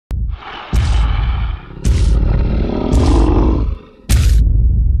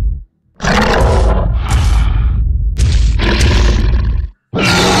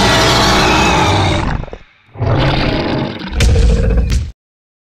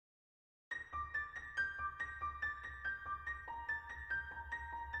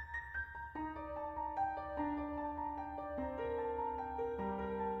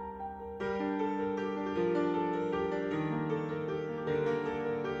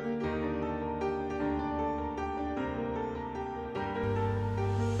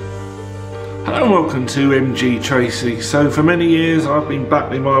And welcome to MGTracey. So for many years I've been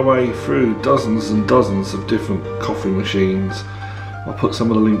battling my way through dozens and dozens of different coffee machines. I'll put some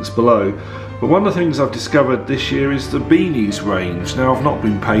of the links below. But one of the things I've discovered this year is the Beanies range. Now I've not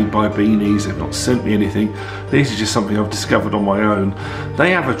been paid by Beanies, they've not sent me anything. This is just something I've discovered on my own.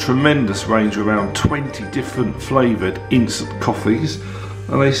 They have a tremendous range of around 20 different flavoured instant coffees,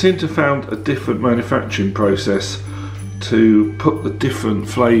 and they seem to have found a different manufacturing process to put the different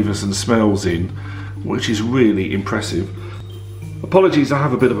flavours and smells in, which is really impressive. Apologies, I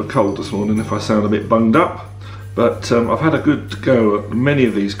have a bit of a cold this morning if I sound a bit bunged up, but I've had a good go at many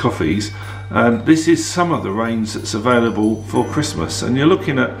of these coffees, and this is some of the range that's available for Christmas, and you're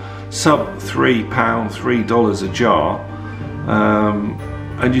looking at sub £3, $3 a jar,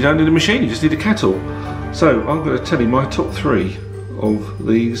 and you don't need a machine, you just need a kettle. So I'm going to tell you my top 3 of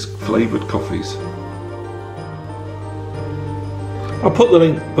these flavoured coffees. I'll put the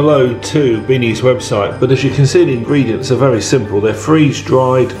link below to Beanies' website, but as you can see the ingredients are very simple. They're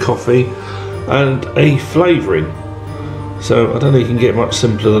freeze-dried coffee and a flavouring. So I don't think you can get much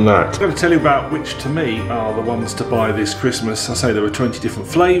simpler than that. I'm going to tell you about which to me are the ones to buy this Christmas. I say there are 20 different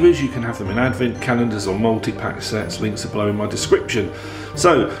flavours. You can have them in advent calendars or multi-pack sets. Links are below in my description.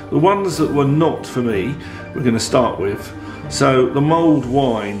 So the ones that were not for me, we're going to start with. So the mulled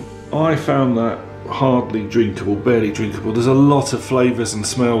wine, I found that hardly drinkable, barely drinkable. There's a lot of flavours and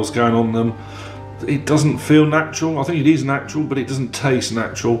smells going on them. It doesn't feel natural. I think it is natural, but it doesn't taste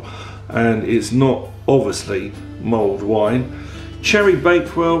natural, and it's not obviously mulled wine. Cherry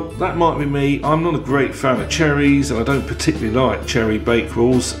Bakewell, that might be me. I'm not a great fan of cherries, and I don't particularly like cherry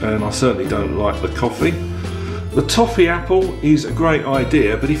bakewells, and I certainly don't like the coffee. The toffee apple is a great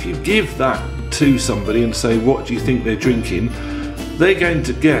idea, but if you give that to somebody and say, what do you think they're drinking, they're going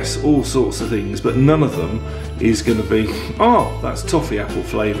to guess all sorts of things, but none of them is going to be, oh, that's toffee apple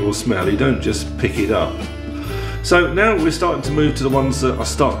flavour or smell. You don't just pick it up. So now we're starting to move to the ones that I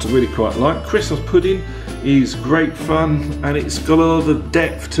start to really quite like. Christmas pudding is great fun, and it's got a lot of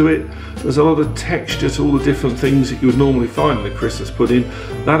depth to it. There's a lot of texture to all the different things that you would normally find in a Christmas pudding.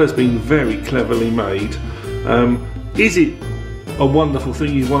 That has been very cleverly made. Is it a wonderful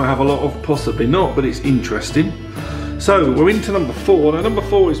thing you want to have a lot of? Possibly not, but it's interesting. So we're into number 4. Now number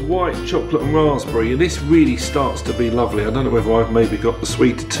 4 is white chocolate and raspberry, and this really starts to be lovely. I don't know whether I've maybe got the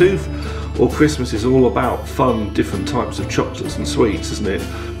sweeter tooth, or Christmas is all about fun, different types of chocolates and sweets, isn't it,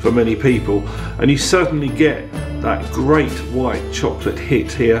 for many people. And you certainly get that great white chocolate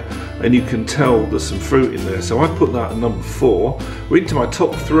hit here, and you can tell there's some fruit in there. So I put that at number 4. We're into my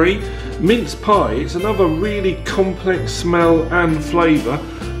top 3. Mince pie, it's another really complex smell and flavour.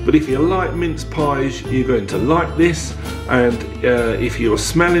 But if you like mince pies, you're going to like this, and if you're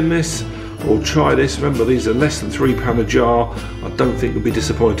smelling this or try this, remember these are less than £3 a jar. I don't think you'll be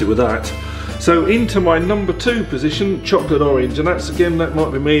disappointed with that. So into my number 2 position, chocolate orange, and that's again, that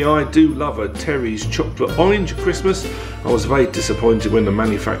might be me. I do love a Terry's chocolate orange at Christmas. I was very disappointed when the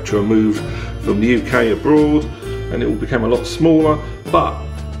manufacturer moved from the UK abroad and it all became a lot smaller, but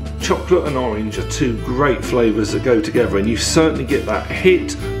chocolate and orange are 2 great flavours that go together, and you certainly get that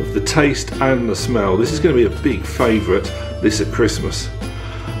hit of the taste and the smell. This is going to be a big favourite this at Christmas.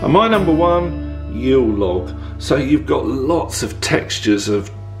 And my number 1, Yule log. So you've got lots of textures of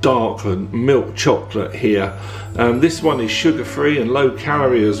dark and milk chocolate here. This one is sugar free and low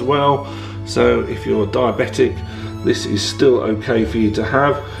calorie as well, so if you're diabetic, this is still okay for you to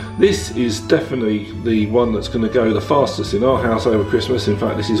have. This is definitely the one that's going to go the fastest in our house over Christmas. In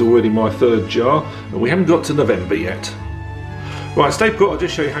fact, this is already my 3rd jar, and we haven't got to November yet. Right, stay put, I'll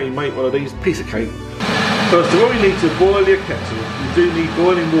just show you how you make one of these. Piece of cake. First of all, you need to boil your kettle. You do need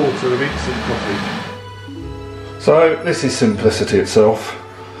boiling water of instant coffee. So this is simplicity itself.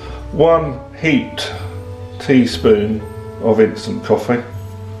 1 heaped teaspoon of instant coffee.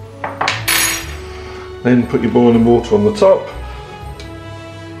 Then put your boiling water on the top.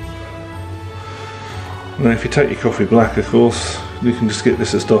 Now if you take your coffee black, of course, you can just get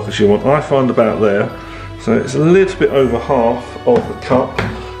this as dark as you want. I find about there, so it's a little bit over half of the cup,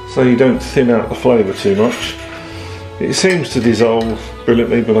 so you don't thin out the flavour too much. It seems to dissolve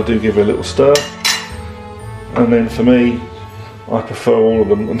brilliantly, but I do give it a little stir. And then for me, I prefer all of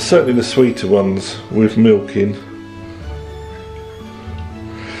them, and certainly the sweeter ones with milk in.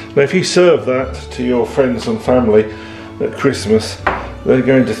 Now if you serve that to your friends and family at Christmas, they're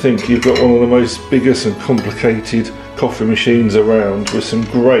going to think you've got one of the most biggest and complicated coffee machines around with some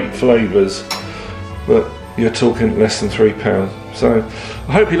great flavours, but you're talking less than £3. So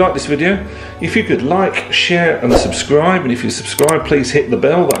I hope you liked this video. If you could like, share and subscribe, and if you subscribe please hit the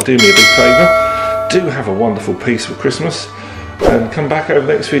bell, that'll do me a big favour. Do have a wonderful, peaceful Christmas, and come back over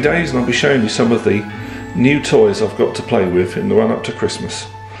the next few days and I'll be showing you some of the new toys I've got to play with in the run up to Christmas.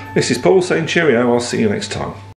 This is Paul saying cheerio, I'll see you next time.